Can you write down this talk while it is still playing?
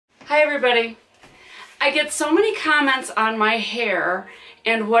Hi everybody. I get so many comments on my hair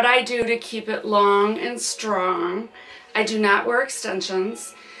and what I do to keep it long and strong. I do not wear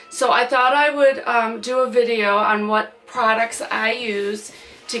extensions, so I thought I would do a video on what products I use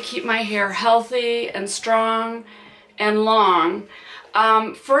to keep my hair healthy and strong and long.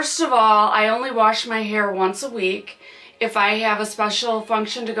 First of all, I only wash my hair once a week. If I have a special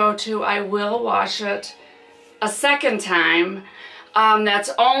function to go to, I will wash it a second time. That's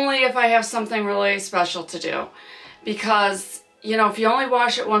only if I have something really special to do, because you know, if you only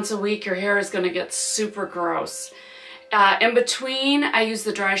wash it once a week, your hair is going to get super gross. In between, I use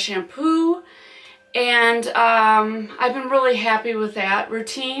the dry shampoo, and I've been really happy with that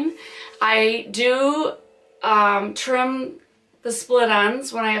routine. I do trim the split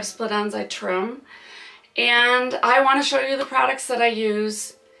ends. When I have split ends, I trim. And I want to show you the products that I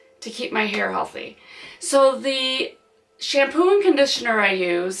use to keep my hair healthy. So the shampoo and conditioner I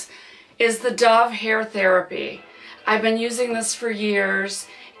use is the Dove Hair Therapy. I've been using this for years.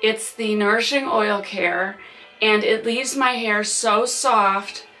 It's the Nourishing Oil Care, and it leaves my hair so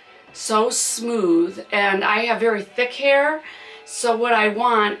soft, so smooth, and I have very thick hair, so what I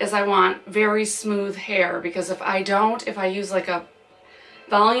want is I want very smooth hair, because if I use like a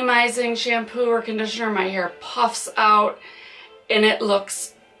volumizing shampoo or conditioner, my hair puffs out and it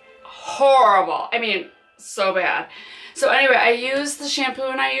looks horrible. I mean, so bad. So anyway, I use the shampoo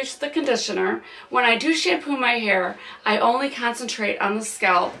and I use the conditioner. When I do shampoo my hair, I only concentrate on the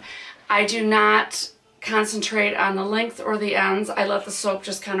scalp. I do not concentrate on the length or the ends. I let the soap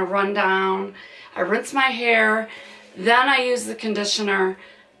just kind of run down. I rinse my hair, then I use the conditioner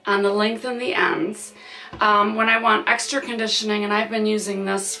on the length and the ends. When I want extra conditioning, and I've been using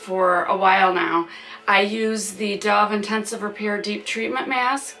this for a while now, I use the Dove Intensive Repair Deep Treatment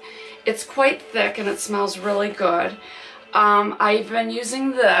Mask. It's quite thick and it smells really good. I've been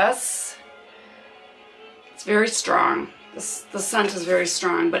using this. It's very strong. The scent is very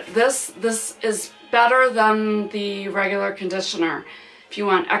strong, but this is better than the regular conditioner if you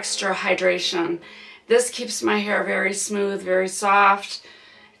want extra hydration. This keeps my hair very smooth, very soft.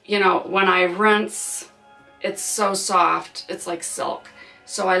 You know, when I rinse, it's so soft. It's like silk.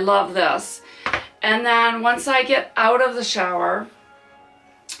 So I love this. And then once I get out of the shower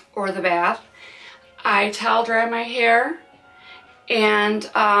or the bath, I towel dry my hair, and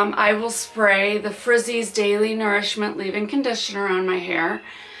I will spray the Frizz Ease Daily Nourishment Leave-In Conditioner on my hair.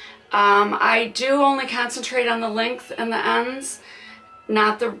 I do only concentrate on the length and the ends,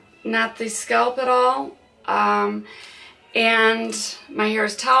 not the scalp at all. And my hair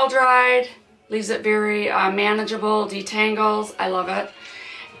is towel dried, leaves it very manageable, detangles. I love it.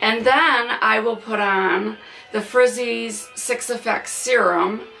 And then I will put on the Frizz Ease 6 Effects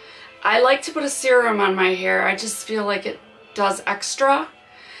Serum. I like to put a serum on my hair. I just feel like it does extra.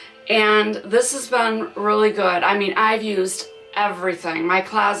 And this has been really good. I mean, I've used everything. My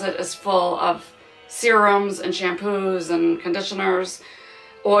closet is full of serums and shampoos and conditioners,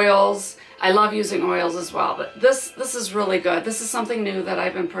 oils. I love using oils as well, but this is really good. This is something new that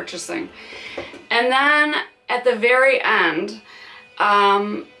I've been purchasing. And then at the very end,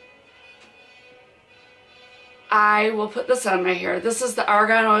 I will put this on my hair. This is the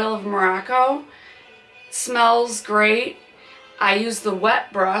Argan Oil of Morocco. It smells great. I use the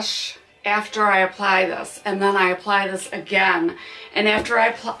wet brush after I apply this, and then I apply this again. And after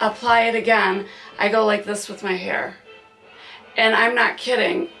I apply it again, I go like this with my hair. And I'm not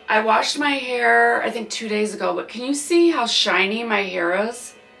kidding. I washed my hair, I think 2 days ago, but can you see how shiny my hair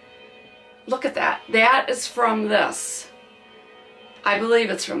is? Look at that. That is from this. I believe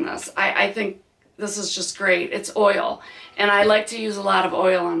it's from this. I think this is just great. It's oil. And I like to use a lot of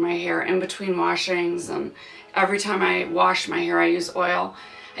oil on my hair in between washings, and every time I wash my hair I use oil.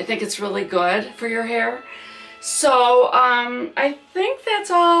 I think it's really good for your hair. So I think that's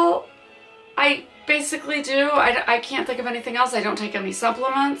all I basically do. I can't think of anything else. I don't take any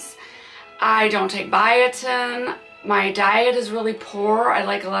supplements. I don't take biotin. My diet is really poor. I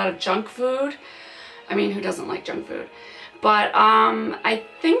like a lot of junk food. I mean, who doesn't like junk food? But I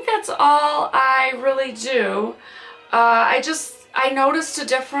think that's all I really do. I noticed a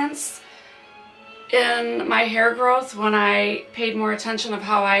difference in my hair growth when I paid more attention of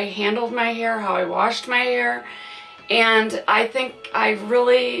how I handled my hair, how I washed my hair. And I think I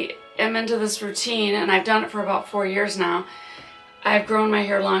really am into this routine, and I've done it for about 4 years now. I've grown my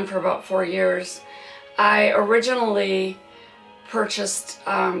hair long for about 4 years. I originally purchased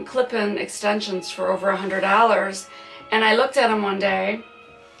clip-in extensions for over $100, and I looked at them one day,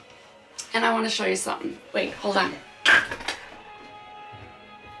 and I want to show you something. Wait, hold on.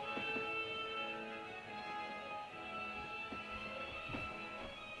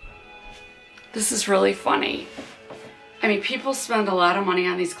 This is really funny. I mean, people spend a lot of money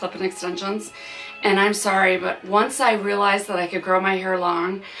on these clip-in extensions, and I'm sorry, but once I realized that I could grow my hair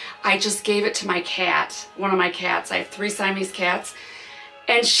long, I just gave it to my cat, one of my cats. I have 3 Siamese cats,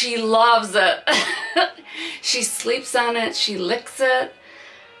 and she loves it. She sleeps on it, she licks it.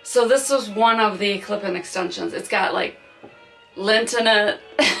 So this was one of the clip-in extensions. It's got like lint in it.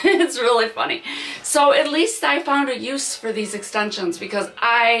 It's really funny. So at least I found a use for these extensions because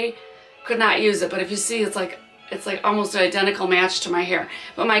I could not use it. But if you see, it's like almost an identical match to my hair.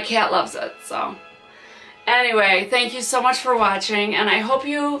 But my cat loves it, so. Anyway, thank you so much for watching, and I hope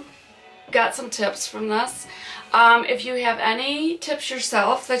you got some tips from this. If you have any tips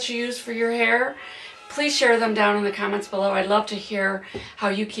yourself that you use for your hair, please share them down in the comments below. I'd love to hear how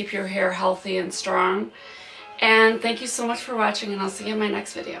you keep your hair healthy and strong. And thank you so much for watching, and I'll see you in my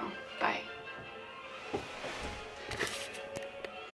next video.